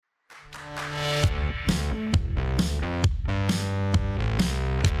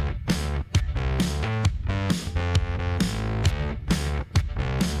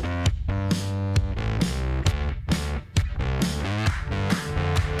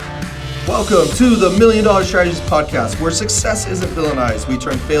Welcome to the Million Dollar Strategies Podcast, where success isn't villainized. We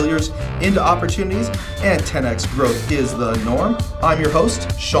turn failures into opportunities, and 10x growth is the norm. I'm your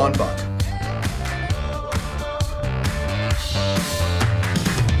host, Sean Buck.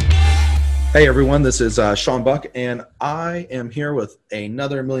 Hey everyone, this is Sean Buck, and I am here with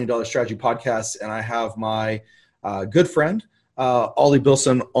another Million Dollar Strategy Podcast, and I have my good friend, Ollie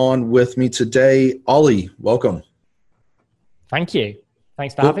Bilson, on with me today. Ollie, welcome. Thank you.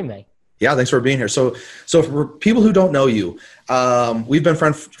 Thanks for having me. Yeah, thanks for being here. So for people who don't know you, we've been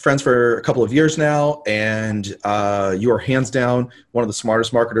friends for a couple of years now, and you are hands down one of the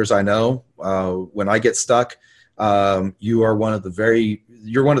smartest marketers I know. When I get stuck, you're one of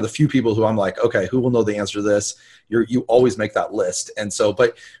the few people who I'm like, okay, who will know the answer to this? You always make that list. And so,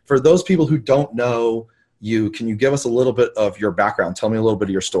 but for those people who don't know you, can you give us a little bit of your background? Tell me a little bit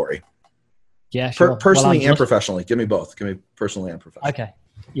of your story. Yeah, sure. Personally and professionally. Give me both. Give me personally and professionally. Okay.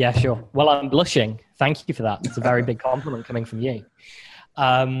 Yeah, sure. Well, I'm blushing. Thank you for that. It's a very big compliment coming from you.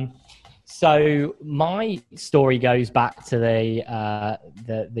 So my story goes back to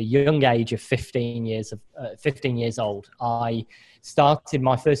the young age of 15 years old. I started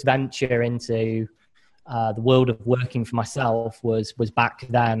my first venture into the world of working for myself was back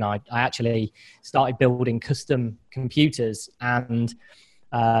then. I actually started building custom computers and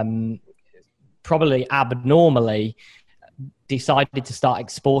probably abnormally decided to start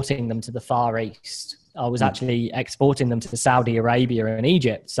exporting them to the Far East. I was actually exporting them to Saudi Arabia and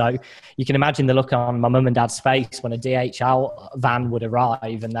Egypt. So you can imagine the look on my mum and dad's face when a DHL van would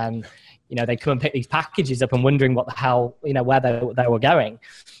arrive, and then, they'd come and pick these packages up and wondering what the hell, where they were going.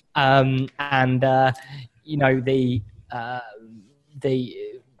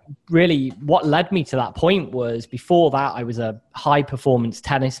 Really what led me to that point was, before that, I was a high performance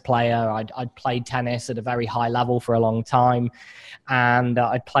tennis player. I'd played tennis at a very high level for a long time, and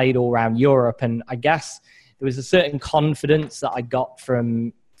I'd played all around Europe. And I guess there was a certain confidence that I got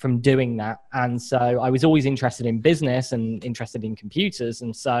from doing that. And so I was always interested in business and interested in computers.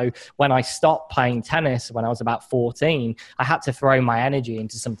 And so when I stopped playing tennis when I was about 14, I had to throw my energy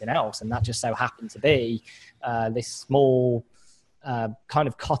into something else. And that just so happened to be this small kind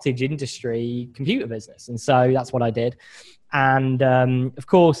of cottage industry computer business. And so that's what I did. And of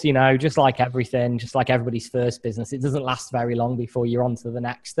course, just like everything, just like everybody's first business, it doesn't last very long before you're on to the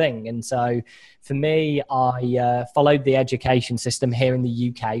next thing. And so for me, I followed the education system here in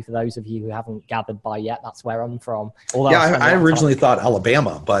the UK. For those of you who haven't gathered by yet, that's where I'm from. Although I originally thought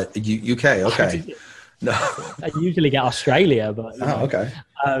Alabama, but UK, okay. No, I usually get Australia, but okay.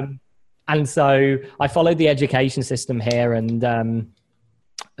 And so I followed the education system here, and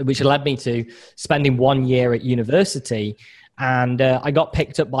which led me to spending 1 year at university. And I got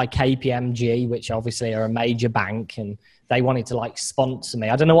picked up by KPMG, which obviously are a major bank, and they wanted to sponsor me.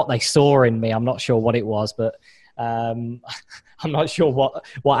 I don't know what they saw in me. I'm not sure what it was, but I'm not sure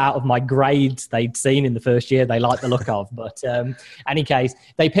what out of my grades they'd seen in the first year they liked the look of. But any case,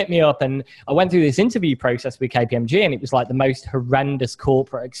 they picked me up, and I went through this interview process with KPMG, and it was like the most horrendous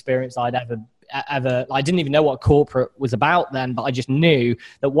corporate experience I'd ever. I didn't even know what corporate was about then, but I just knew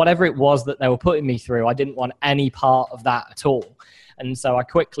that whatever it was that they were putting me through, I didn't want any part of that at all. And so I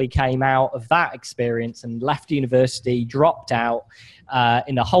quickly came out of that experience and left university, dropped out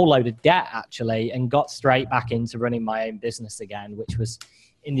in a whole load of debt, actually, and got straight back into running my own business again, which was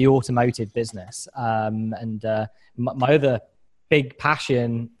in the automotive business. My other big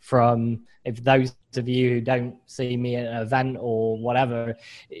passion, from, if those of you who don't see me at an event or whatever,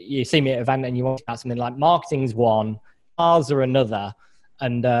 you see me at an event and you want to about something, like marketing's one, cars are another,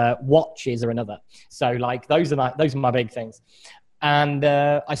 and watches are another. So those are my big things. And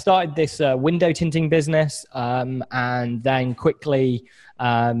I started this window tinting business, and then quickly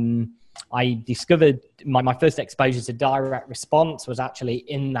I discovered my first exposure to direct response was actually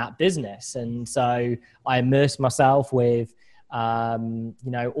in that business. And so I immersed myself with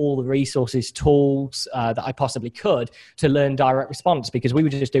all the resources, tools that I possibly could to learn direct response, because we were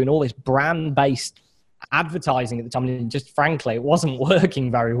just doing all this brand-based advertising at the time, and just frankly, it wasn't working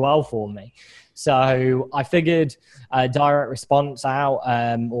very well for me. So I figured direct response out,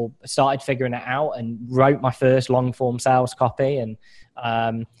 or started figuring it out, and wrote my first long-form sales copy, and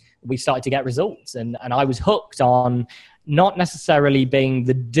we started to get results. And I was hooked on not necessarily being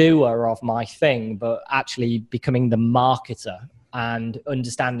the doer of my thing, but actually becoming the marketer and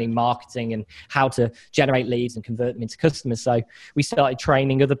understanding marketing and how to generate leads and convert them into customers. So we started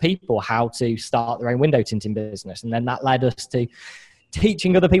training other people how to start their own window tinting business. And then that led us to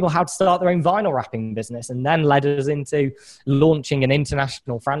teaching other people how to start their own vinyl wrapping business, and then led us into launching an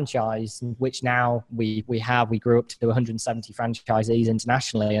international franchise, which now we grew up to 170 franchisees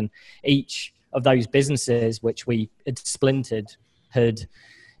internationally. And each of those businesses, which we had splintered, had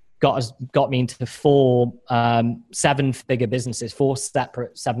got me into four seven-figure businesses, four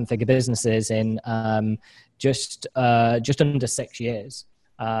separate seven-figure businesses in just under 6 years.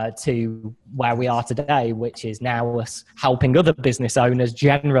 To where we are today, which is now us helping other business owners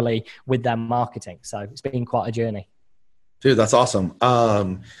generally with their marketing. So it's been quite a journey. Dude, that's awesome.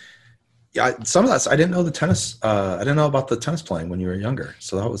 Yeah, some of that, I didn't know the tennis. I didn't know about the tennis playing when you were younger.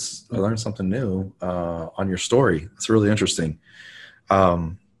 So I learned something new on your story. It's really interesting.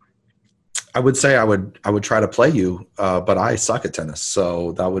 I would say I would try to play you, but I suck at tennis.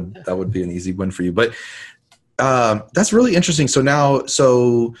 So that would be an easy win for you. But that's really interesting.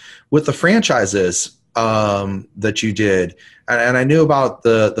 So with the franchises that you did, and I knew about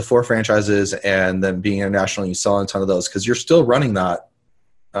the four franchises and then being international, you sell a ton of those because you're still running that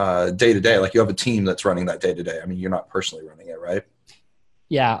day to day. Like you have a team that's running that day to day. I mean, you're not personally running it, right?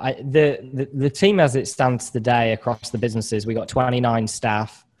 Yeah, the team as it stands today across the businesses, we got 29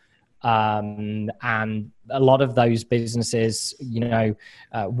 staff. And a lot of those businesses,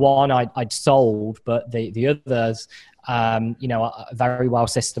 one I'd sold, but the others, are very well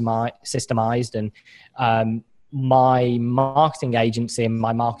systemized. And my marketing agency and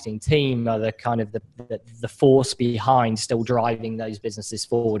my marketing team are the kind of the force behind still driving those businesses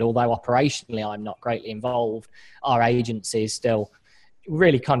forward. Although operationally I'm not greatly involved, our agency is still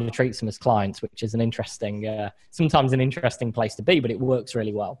really kind of treats them as clients, which is sometimes an interesting place to be, but it works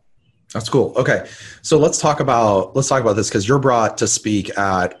really well. That's cool. Okay. So let's talk about this because you're brought to speak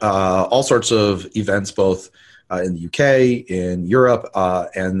at all sorts of events, both in the UK, in Europe,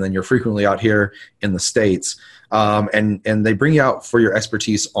 and then you're frequently out here in the States. And they bring you out for your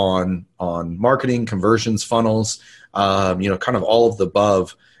expertise on marketing, conversions, funnels, kind of all of the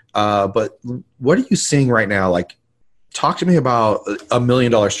above. But what are you seeing right now? Like, talk to me about $1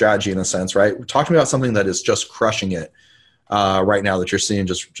 million strategy in a sense, right? Talk to me about something that is just crushing it. Right now that you're seeing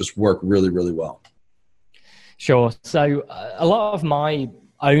just work really, really well? Sure. So a lot of my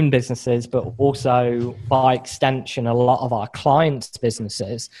own businesses, but also by extension, a lot of our clients'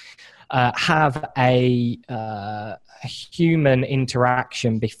 businesses have a human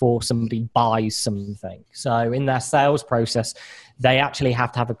interaction before somebody buys something. So in their sales process, they actually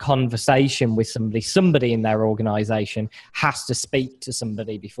have to have a conversation with somebody in their organization has to speak to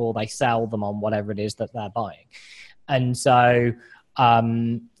somebody before they sell them on whatever it is that they're buying. And so,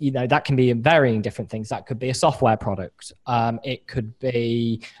 that can be varying different things. That could be a software product. It could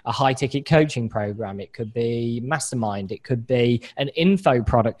be a high ticket coaching program. It could be mastermind. It could be an info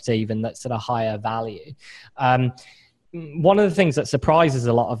product even that's at a higher value. One of the things that surprises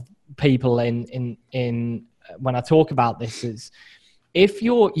a lot of people in when I talk about this is if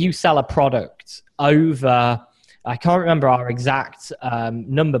you sell a product over, I can't remember our exact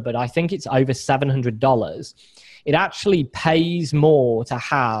number, but I think it's over $700. It actually pays more to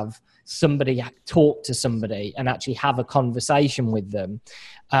have somebody talk to somebody and actually have a conversation with them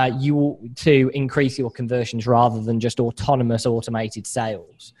to increase your conversions rather than just autonomous automated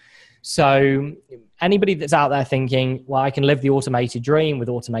sales. So anybody that's out there thinking, well, I can live the automated dream with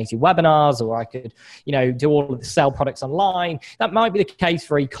automated webinars, or I could, do all of the sell products online. That might be the case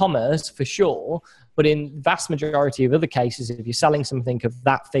for e-commerce for sure. But in vast majority of other cases, if you're selling something of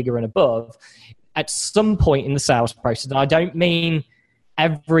that figure and above, at some point in the sales process, and I don't mean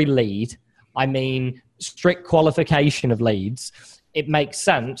every lead, I mean strict qualification of leads, it makes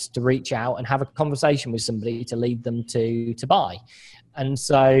sense to reach out and have a conversation with somebody to lead them to buy. And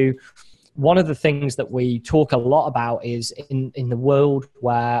so one of the things that we talk a lot about is in the world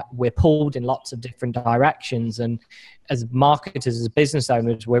where we're pulled in lots of different directions, and as marketers, as business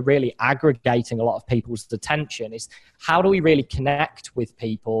owners, we're really aggregating a lot of people's attention, is how do we really connect with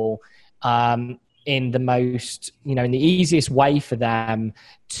people in the most, in the easiest way for them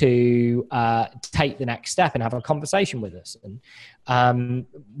to take the next step and have a conversation with us. And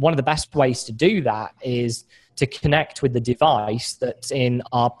one of the best ways to do that is to connect with the device that's in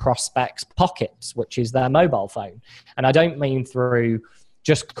our prospects' pockets, which is their mobile phone. And I don't mean through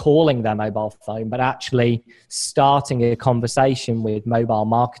just calling their mobile phone, but actually starting a conversation with mobile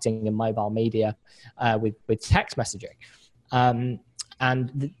marketing and mobile media with text messaging.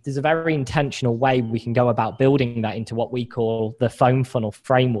 And there's a very intentional way we can go about building that into what we call the phone funnel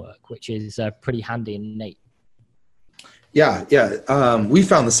framework, which is pretty handy and neat. Yeah. We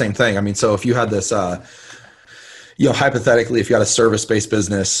found the same thing. I mean, so if you had this, hypothetically, if you had a service-based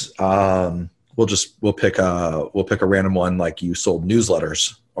business, what we'll pick a random one, like you sold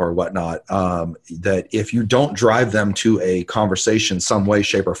newsletters or whatnot, that if you don't drive them to a conversation some way,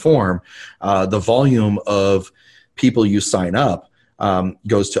 shape, or form, the volume of people you sign up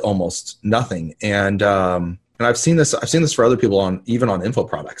goes to almost nothing. And I've seen this for other people even on info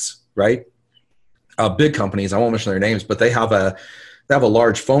products, right? Big companies, I won't mention their names, but they have a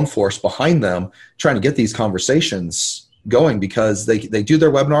large phone force behind them trying to get these conversations going, because they do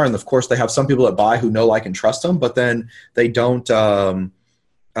their webinar, and of course they have some people that buy who know, like, and trust them, but then they don't.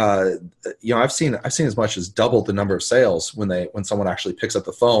 I've seen as much as double the number of sales when someone actually picks up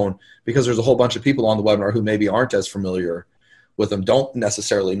the phone, because there's a whole bunch of people on the webinar who maybe aren't as familiar with them, don't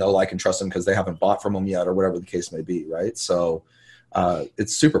necessarily know, like, and trust them because they haven't bought from them yet, or whatever the case may be, right? So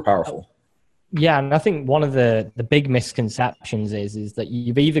it's super powerful. Yeah, and I think one of the big misconceptions is that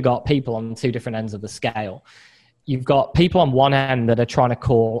you've either got people on two different ends of the scale. You've got people on one end that are trying to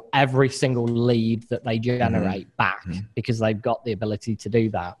call every single lead that they generate back because they've got the ability to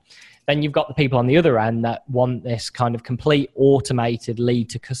do that. Then you've got the people on the other end that want this kind of complete automated lead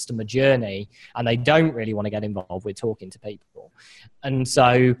to customer journey, and they don't really want to get involved with talking to people. And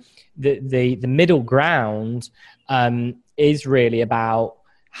so the middle ground is really about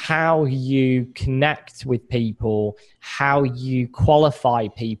how you connect with people, how you qualify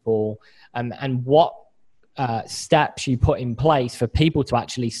people, and what steps you put in place for people to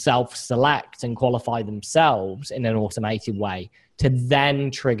actually self-select and qualify themselves in an automated way to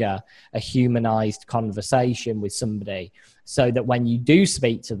then trigger a humanized conversation with somebody, so that when you do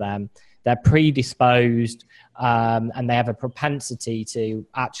speak to them, they're predisposed and they have a propensity to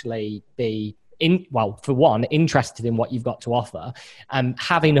actually be for one, interested in what you've got to offer, and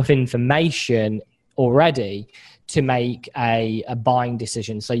have enough information already to make a buying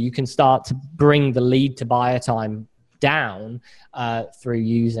decision. So you can start to bring the lead to buyer time down through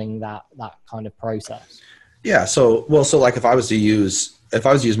using that kind of process. Yeah. So like if I was to use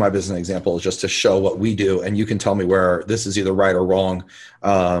my business example just to show what we do, and you can tell me where this is either right or wrong,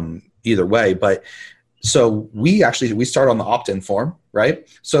 either way. But so we start on the opt-in form, right?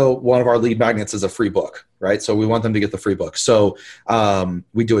 So one of our lead magnets is a free book, right? So we want them to get the free book. So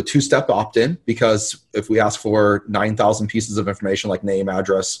we do a 2-step opt-in, because if we ask for 9,000 pieces of information like name,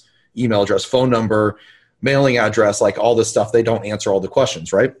 address, email address, phone number, mailing address, like all this stuff, they don't answer all the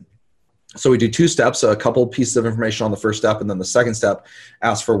questions, right? So we do 2 steps, a couple pieces of information on the first step, and then the second step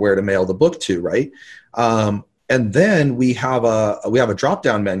asks for where to mail the book to, right? And then we have a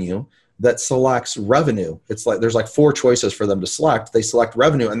drop-down menu that selects revenue. It's like there's like 4 choices for them to select. They select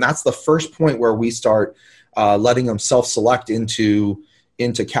revenue, and that's the first point where we start letting them self-select into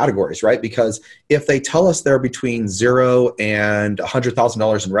categories, right? Because if they tell us they're between $0 and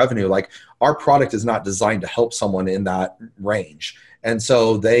 $100,000 in revenue, like our product is not designed to help someone in that range, and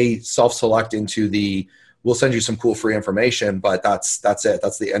so they self-select into we'll send you some cool free information, but that's it.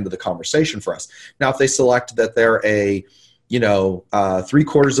 That's the end of the conversation for us. Now, if they select that they're a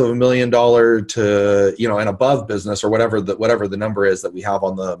 $750,000 to, and above business, or whatever the number is that we have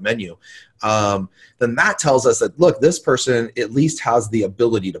on the menu, then that tells us that, look, this person at least has the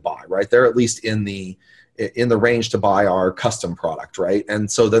ability to buy, right? They're at least in the range to buy our custom product, right? And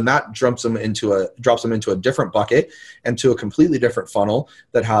so then that drops them into a different bucket and to a completely different funnel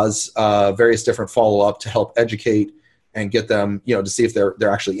that has various different follow-up to help educate and get them, to see if they're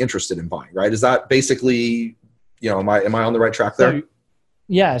actually interested in buying, right? Is that basically, am I on the right track there?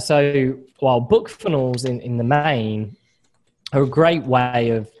 So book funnels in the main are a great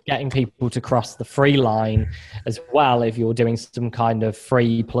way of getting people to cross the free line as well, if you're doing some kind of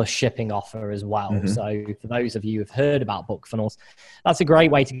free plus shipping offer as well. Mm-hmm. So for those of you who've heard about book funnels, that's a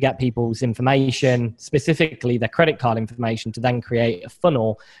great way to get people's information, specifically their credit card information, to then create a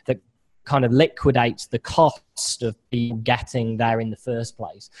funnel that kind of liquidates the cost of people getting there in the first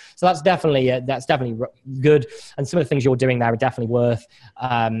place. So that's definitely good. And some of the things you're doing there are definitely worth,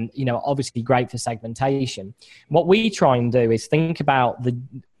 obviously great for segmentation. What we try and do is think about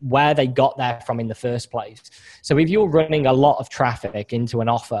where they got there from in the first place. So if you're running a lot of traffic into an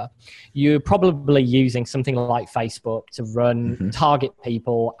offer, you're probably using something like Facebook to run, target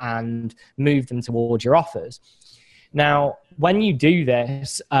people and move them towards your offers. Now, when you do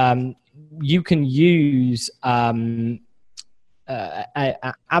this, you can use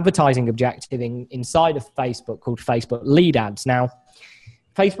advertising objective inside of Facebook called Facebook lead ads. Now,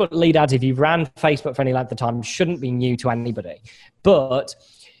 Facebook lead ads, if you've ran Facebook for any length of time, shouldn't be new to anybody. But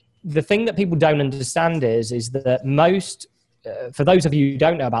the thing that people don't understand is that most, for those of you who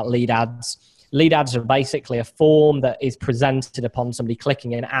don't know about lead ads are basically a form that is presented upon somebody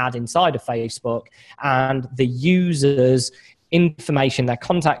clicking an ad inside of Facebook, and the users information, their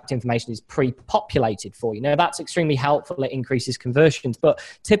contact information is pre-populated for you. Now, that's extremely helpful. It increases conversions. But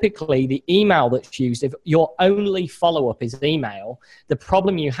typically, the email that's used, if your only follow-up is email, the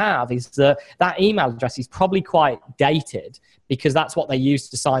problem you have is that that email address is probably quite dated because that's what they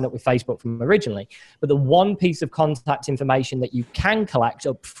used to sign up with Facebook from originally. But the one piece of contact information that you can collect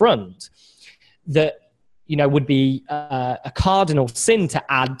up front that would be a cardinal sin to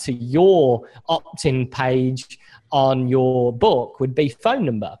add to your opt-in page on your book would be phone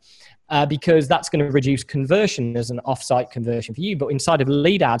number, because that's going to reduce conversion as an off-site conversion for you. But inside of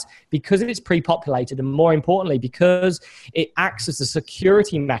lead ads, because it's pre-populated, and more importantly, because it acts as a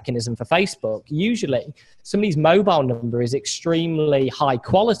security mechanism for Facebook, usually somebody's mobile number is extremely high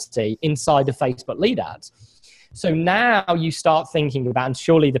quality inside of Facebook lead ads. So now you start thinking about, and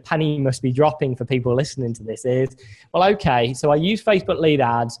surely the penny must be dropping for people listening to this, is, well, okay, so I use Facebook lead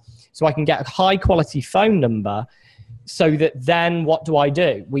ads so I can get a high quality phone number, so that then what do I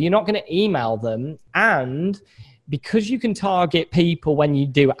do? Well, you're not going to email them. And because you can target people when you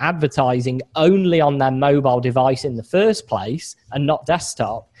do advertising only on their mobile device in the first place and not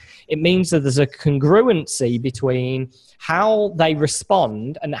desktop, it means that there's a congruency between how they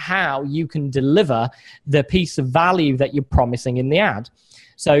respond and how you can deliver the piece of value that you're promising in the ad.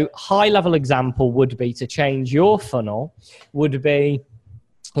 So high-level example would be to change your funnel, would be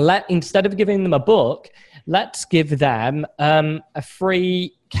instead of giving them a book, let's give them a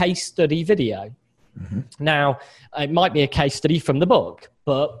free case study video. Mm-hmm. Now, it might be a case study from the book,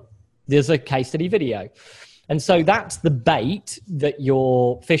 but there's a case study video. And so that's the bait that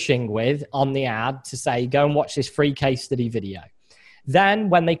you're fishing with on the ad to say, go and watch this free case study video. Then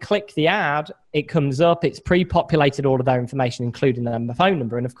when they click the ad, it comes up, it's pre-populated all of their information, including their phone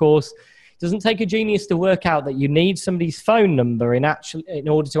number. And of course, it doesn't take a genius to work out that you need somebody's phone number in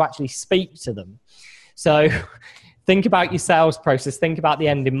order to actually speak to them. So think about your sales process. Think about the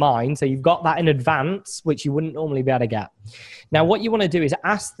end in mind. So you've got that in advance, which you wouldn't normally be able to get. Now, what you want to do is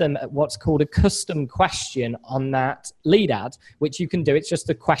ask them what's called a custom question on that lead ad, which you can do. It's just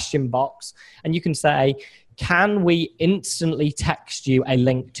a question box. And you can say, can we instantly text you a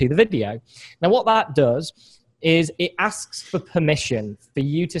link to the video? Now, what that does is it asks for permission for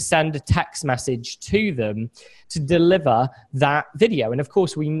you to send a text message to them to deliver that video. And of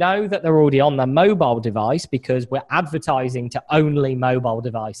course, we know that they're already on their mobile device because we're advertising to only mobile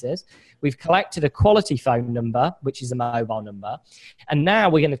devices. We've collected a quality phone number, which is a mobile number, and now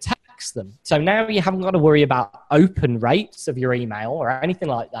we're going to text them. So now you haven't got to worry about open rates of your email or anything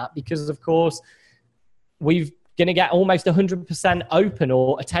like that, because of course, we've going to get almost 100% open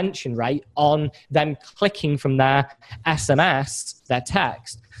or attention rate on them clicking from their SMS, their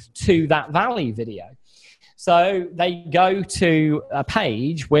text, to that value video. So they go to a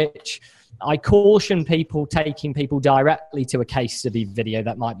page which I caution people taking people directly to a case study video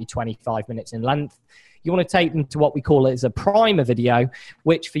that might be 25 minutes in length. You want to take them to what we call it as a primer video,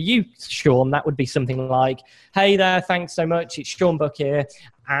 which for you, Sean, that would be something like, hey there, thanks so much. It's Sean Buck here.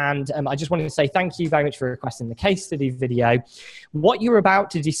 And I just wanted to say thank you very much for requesting the case study video. What you're about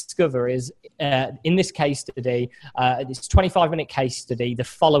to discover is, in this case study, this 25-minute case study, the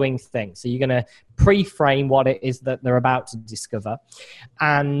following thing. So you're going to pre-frame what it is that they're about to discover.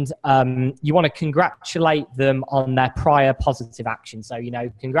 And you want to congratulate them on their prior positive action. So,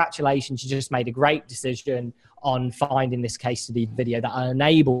 congratulations, you just made a great decision on finding this case study video that will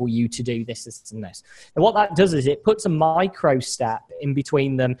enable you to do this, this, and this. And what that does is it puts a micro step in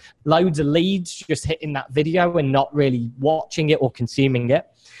between them, loads of leads just hitting that video and not really watching it or consuming it.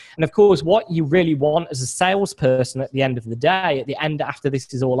 And of course, what you really want as a salesperson at the end of the day, at the end after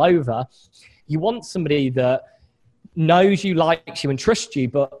this is all over, you want somebody that knows you, likes you, and trusts you,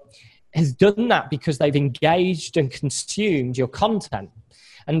 but has done that because they've engaged and consumed your content.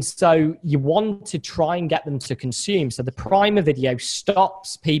 And so you want to try and get them to consume. So the primer video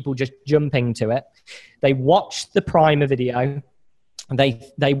stops people just jumping to it. They watch the primer video.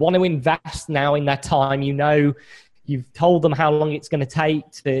 They want to invest now in their time. You've told them how long it's going to take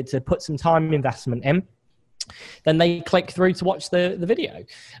to put some time investment in. Then they click through to watch the video.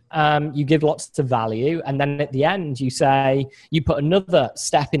 You give lots of value. And then at the end, you put another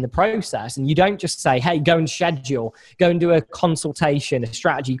step in the process. And you don't just say, hey, go and schedule, go and do a consultation, a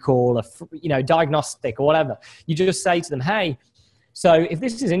strategy call, diagnostic or whatever. You just say to them, hey, so if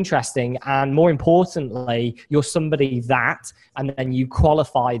this is interesting, and more importantly, you're somebody that, and then you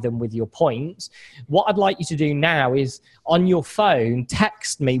qualify them with your points, what I'd like you to do now is on your phone,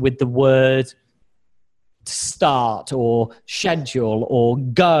 text me with the word start or schedule or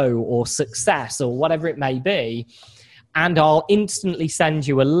go or success or whatever it may be. and I'll instantly send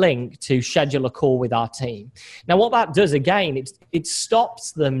you a link to schedule a call with our team. Now, what that does, again, it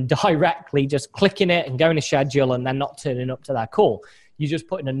stops them directly just clicking it and going to schedule and then not turning up to their call. You're just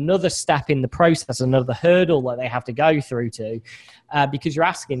putting another step in the process, another hurdle that they have to go through because you're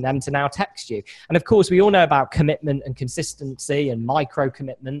asking them to now text you. And of course, we all know about commitment and consistency and micro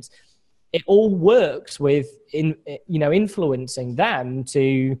commitments. It all works with influencing them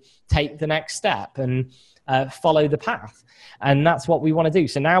to take the next step and follow the path. And that's what we want to do.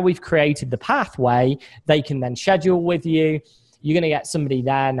 So now we've created the pathway. They can then schedule with you. You're going to get somebody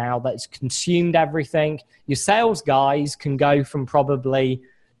there now that's consumed everything. Your sales guys can go from probably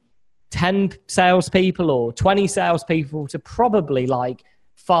 10 salespeople or 20 salespeople to probably like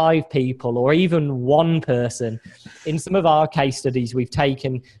 5 people or even 1 person. In some of our case studies, we've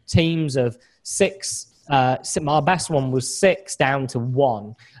taken teams of 6. Our best one was 6 down to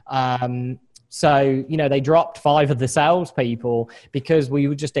 1. So, they dropped 5 of the salespeople because we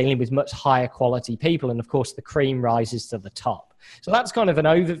were just dealing with much higher quality people. And of course, the cream rises to the top. So that's kind of an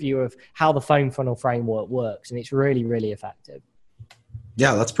overview of how the phone funnel framework works. And it's really, really effective.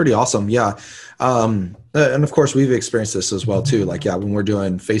 Yeah, that's pretty awesome. Yeah. And of course, we've experienced this as well, too. Like, when we're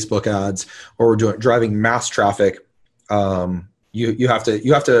doing Facebook ads or we're driving mass traffic, you have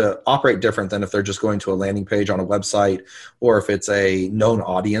to operate different than if they're just going to a landing page on a website, or if it's a known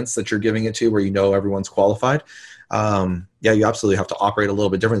audience that you're giving it to where everyone's qualified. You absolutely have to operate a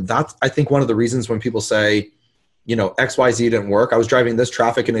little bit different. That's, I think, one of the reasons when people say, XYZ didn't work. I was driving this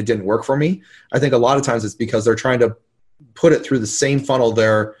traffic and it didn't work for me. I think a lot of times it's because they're trying to put it through the same funnel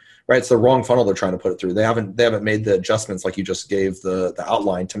there, right? It's the wrong funnel they're trying to put it through. They haven't made the adjustments like you just gave the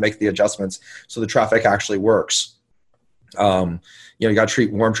outline to make the adjustments so the traffic actually works. You got to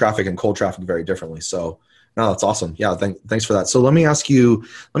treat warm traffic and cold traffic very differently. So no, that's awesome. Yeah. Thanks for that. So let me ask you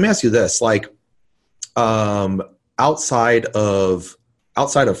this, like, outside of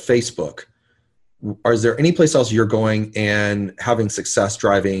Facebook, is there any place else you're going and having success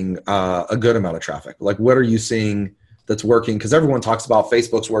driving a good amount of traffic? Like, what are you seeing that's working? Because everyone talks about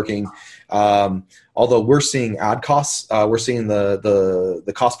Facebook's working. Although we're seeing ad costs, we're seeing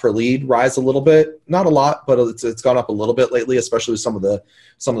the cost per lead rise a little bit, not a lot, but it's gone up a little bit lately, especially with some of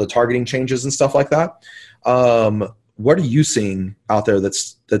the targeting changes and stuff like that. What are you seeing out there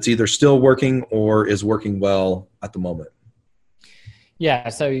that's either still working or is working well at the moment? Yeah,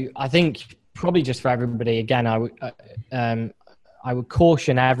 so I think probably just for everybody, again, I would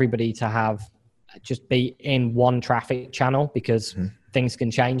caution everybody to just be in one traffic channel because things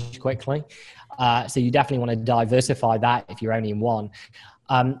can change quickly. So you definitely want to diversify that if you're only in one.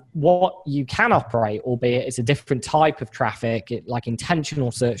 What you can operate, albeit it's a different type of traffic, like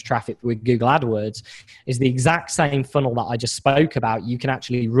intentional search traffic with Google AdWords, is the exact same funnel that I just spoke about. You can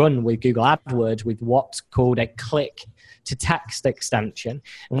actually run with Google AdWords with what's called a click to text extension.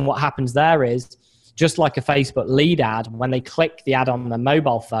 And what happens there is, just like a Facebook lead ad, when they click the ad on their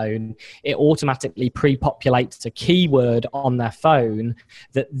mobile phone, it automatically pre-populates a keyword on their phone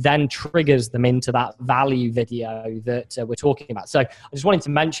that then triggers them into that value video that we're talking about. So I just wanted to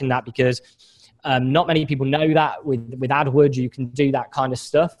mention that because not many people know that with AdWords, you can do that kind of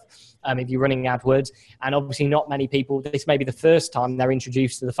stuff if you're running AdWords. And obviously not many people, this may be the first time they're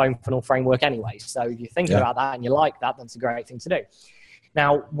introduced to the phone funnel framework anyway. So if you're thinking about that and you like that, that's a great thing to do.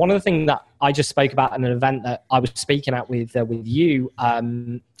 Now, one of the things that I just spoke about in an event that I was speaking at with you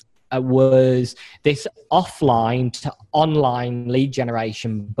was this offline to online lead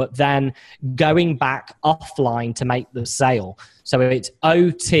generation, but then going back offline to make the sale. So it's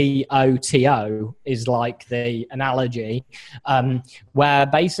OTOTO is like the analogy, where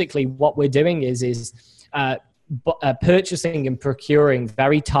basically what we're doing is purchasing and procuring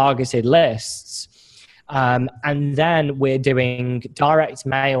very targeted lists. And then we're doing direct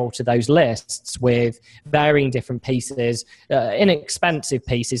mail to those lists with varying different pieces, inexpensive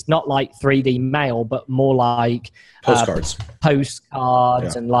pieces, not like 3D mail, but more like postcards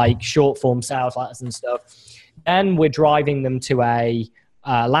and like short form sales letters and stuff. Then we're driving them to a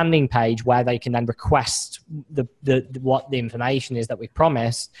landing page where they can then request what the information is that we've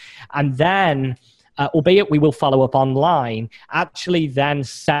promised. And then albeit we will follow up online, actually then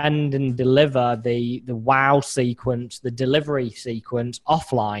send and deliver the wow sequence, the delivery sequence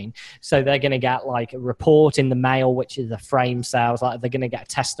offline. So they're going to get like a report in the mail, which is a frame sales. Like they're going to get a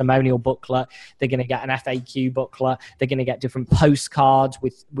testimonial booklet. They're going to get an FAQ booklet. They're going to get different postcards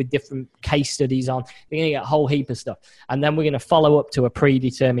with different case studies on. They're going to get a whole heap of stuff. And then we're going to follow up to a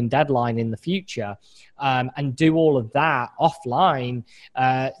predetermined deadline in the future. And do all of that offline.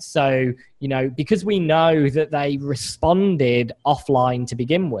 So, because we know that they responded offline to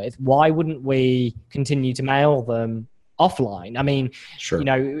begin with, why wouldn't we continue to mail them offline. I mean, Sure. you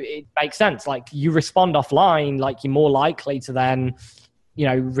know, it makes sense. Like you respond offline, like you're more likely to then, you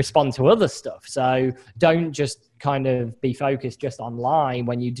know, respond to other stuff. So don't just kind of be focused just online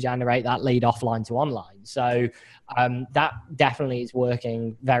when you generate that lead offline to online. So that definitely is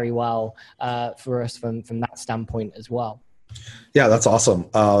working very well for us from that standpoint as well. Yeah, that's awesome.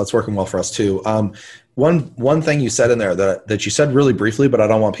 It's working well for us too. One thing you said in there that you said really briefly, but I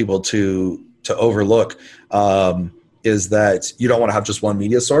don't want people to overlook, is that you don't want to have just one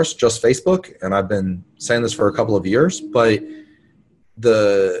media source, just Facebook. And I've been saying this for a couple of years, but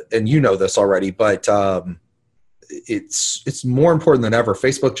and you know this already, but it's more important than ever.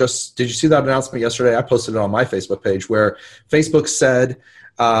 Facebook did you see that announcement yesterday? I posted it on my Facebook page where Facebook said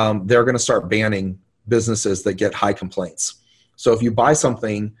they're going to start banning businesses that get high complaints. So if you buy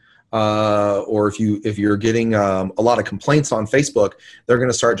something or if you're getting a lot of complaints on Facebook, they're going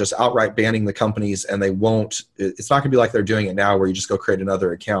to start just outright banning the companies, and it's not going to be like they're doing it now where you just go create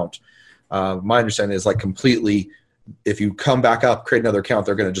another account. My understanding is like completely, if you come back up, create another account,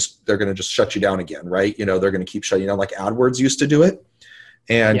 they're going to just shut you down again, right? You know, they're going to keep shutting you down like AdWords used to do it.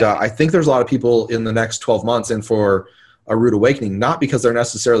 And I think there's a lot of people in the next 12 months in for a rude awakening, not because they're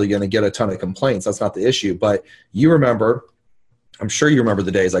necessarily going to get a ton of complaints. That's not the issue. But I'm sure you remember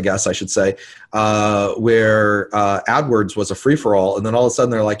the days, I guess I should say, where AdWords was a free-for-all. And then all of a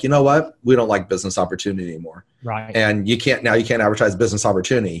sudden they're like, you know what? We don't like business opportunity anymore. Right. And you can't advertise business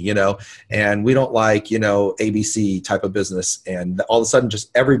opportunity, you know, and we don't like, you know, ABC type of business. And all of a sudden just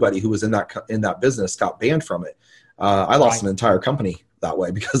everybody who was in that business got banned from it. I lost an entire company that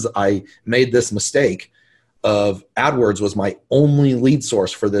way because I made this mistake of AdWords was my only lead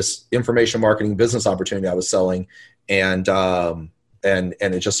source for this information marketing business opportunity I was selling. And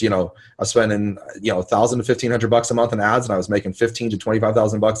it just, you know, I was spending, you know, $1,000 to $1,500 a month in ads, and I was making $15,000 to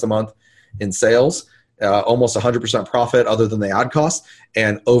 $25,000 a month in sales, almost 100% profit other than the ad cost,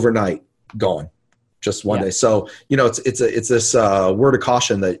 and overnight gone, just one day. So, you know, it's this word of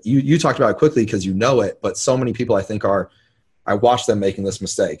caution that you talked about it quickly because you know it, but so many people I think I watch them making this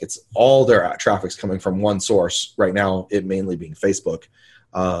mistake. It's all their traffic's coming from one source right now, it mainly being Facebook.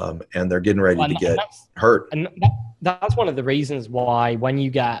 And they're getting ready to get hurt. And that's one of the reasons why when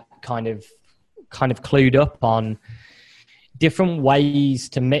you get kind of clued up on different ways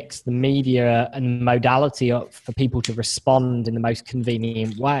to mix the media and modality up for people to respond in the most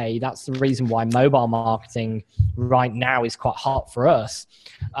convenient way, that's the reason why mobile marketing right now is quite hot for us,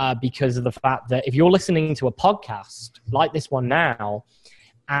 because of the fact that if you're listening to a podcast like this one now,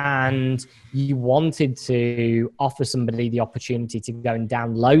 and you wanted to offer somebody the opportunity to go and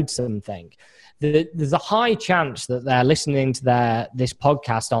download something, there's a high chance that they're listening to this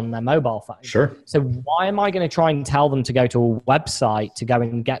podcast on their mobile phone. Sure. So why am I going to try and tell them to go to a website to go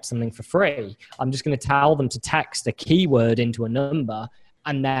and get something for free? I'm just going to tell them to text a keyword into a number,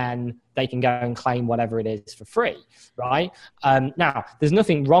 and then they can go and claim whatever it is for free, right? Now, there's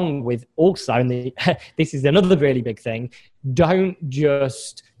nothing wrong with also, and this is another really big thing, don't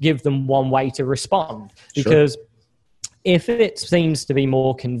just give them one way to respond. Because if it seems to be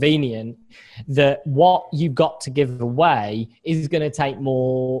more convenient, that what you've got to give away is going to take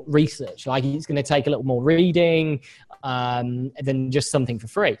more research, like it's going to take a little more reading than just something for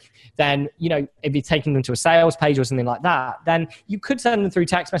free. Then, you know, if you're taking them to a sales page or something like that, then you could send them through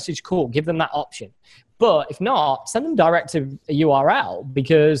text message, cool, give them that option. But if not, send them direct to a URL,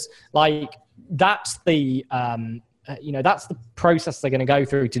 because like that's the that's the process they're going to go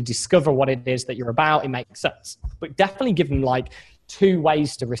through to discover what it is that you're about. It makes sense, but definitely give them like 2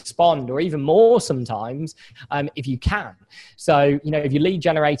 ways to respond, or even more sometimes, if you can. So, you know, if you're lead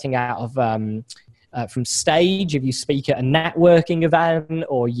generating out of from stage, if you speak at a networking event,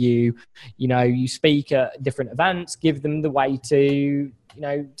 or you speak at different events, give them the way to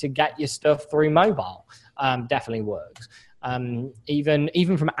get your stuff through mobile. Definitely works.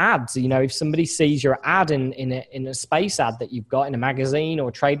 Even from ads, you know, if somebody sees your ad in a space ad that you've got in a magazine or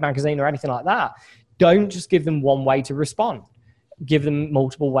a trade magazine or anything like that, don't just give them one way to respond. Give them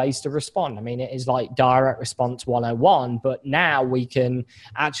multiple ways to respond. I mean, it is like direct response 101, but now we can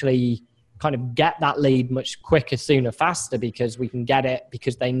actually kind of get that lead much quicker, sooner, faster, because we can get it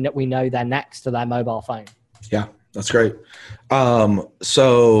because we know they're next to their mobile phone. Yeah, that's great.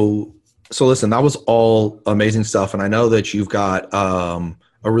 So listen, that was all amazing stuff. And I know that you've got a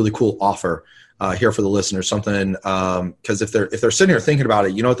really cool offer here for the listeners, something, because if they're sitting here thinking about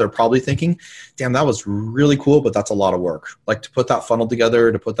it, you know what they're probably thinking? Damn, that was really cool, but that's a lot of work. Like to put that funnel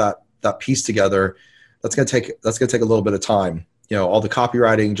together, to put that piece together, that's going to take a little bit of time. You know, all the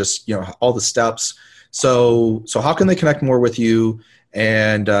copywriting, just, you know, all the steps. So how can they connect more with you?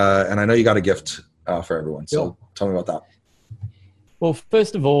 And I know you got a gift for everyone. So. Sure. Tell me about that. Well,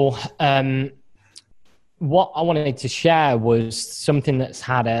 first of all, what I wanted to share was something that's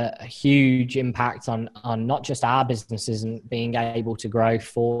had a huge impact on not just our businesses and being able to grow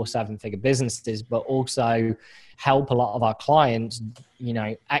 4 7-figure businesses, but also help a lot of our clients,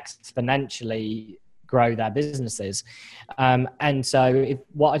 exponentially grow their businesses. And so if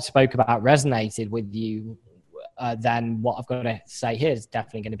what I spoke about resonated with you, then what I've got to say here is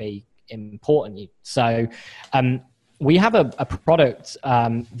definitely going to be important. So, we have a product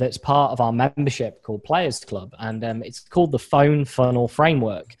that's part of our membership called Players Club, and it's called the Phone Funnel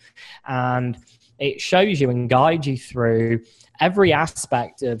Framework. And it shows you and guides you through every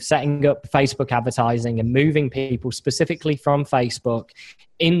aspect of setting up Facebook advertising and moving people specifically from Facebook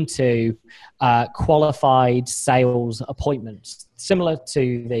into qualified sales appointments, similar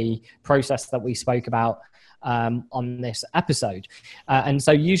to the process that we spoke about on this episode. And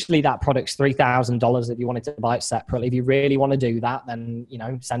so usually that product's $3,000 if you wanted to buy it separately. If you really want to do that, then,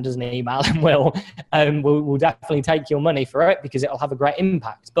 send us an email and we'll definitely take your money for it, because it'll have a great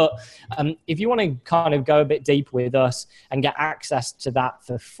impact. But if you want to kind of go a bit deeper with us and get access to that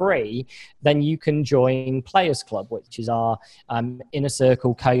for free, then you can join Players Club, which is our inner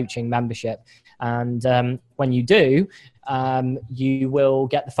circle coaching membership. And when you do, you will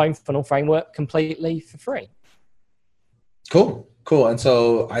get the Phone Funnel Framework completely for free. Cool. And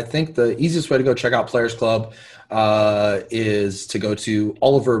so I think the easiest way to go check out Players Club is to go to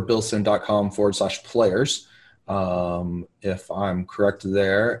oliverbilson.com/players, if I'm correct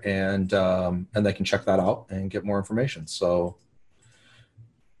there, and they can check that out and get more information. So,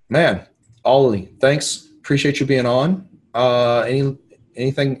 man, Ollie, thanks. Appreciate you being on. Any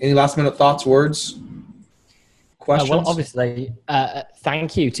last minute thoughts, words, questions? Well, obviously,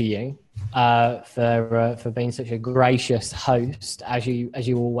 thank you to you for being such a gracious host, as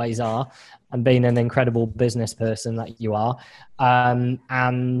you always are, and being an incredible business person that you are. I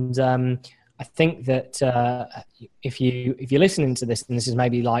think that if you're listening to this, and this is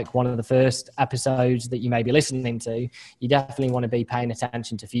maybe like one of the first episodes that you may be listening to, you definitely want to be paying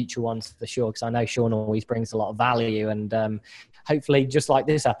attention to future ones for sure, because I know Sean always brings a lot of value, and hopefully, just like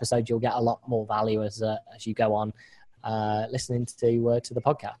this episode, you'll get a lot more value as you go on listening to the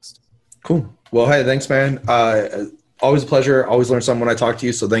podcast. Cool. Well, hey, thanks, man. Always a pleasure. Always learn something when I talk to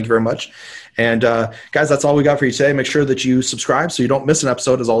you. So thank you very much. And guys, that's all we got for you today. Make sure that you subscribe so you don't miss an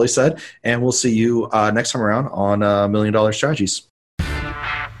episode, as Ollie said. And we'll see you next time around on $1 Million Strategies.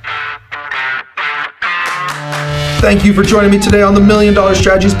 Thank you for joining me today on the $1 Million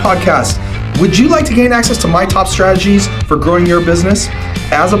Strategies podcast. Would you like to gain access to my top strategies for growing your business?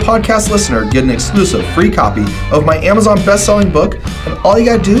 As a podcast listener, get an exclusive free copy of my Amazon best-selling book, and all you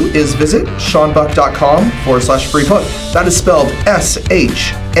gotta do is visit seanbuck.com/free book. That is spelled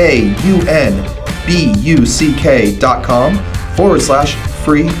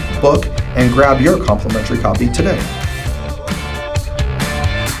ShaunBuck.com/free book, and grab your complimentary copy today.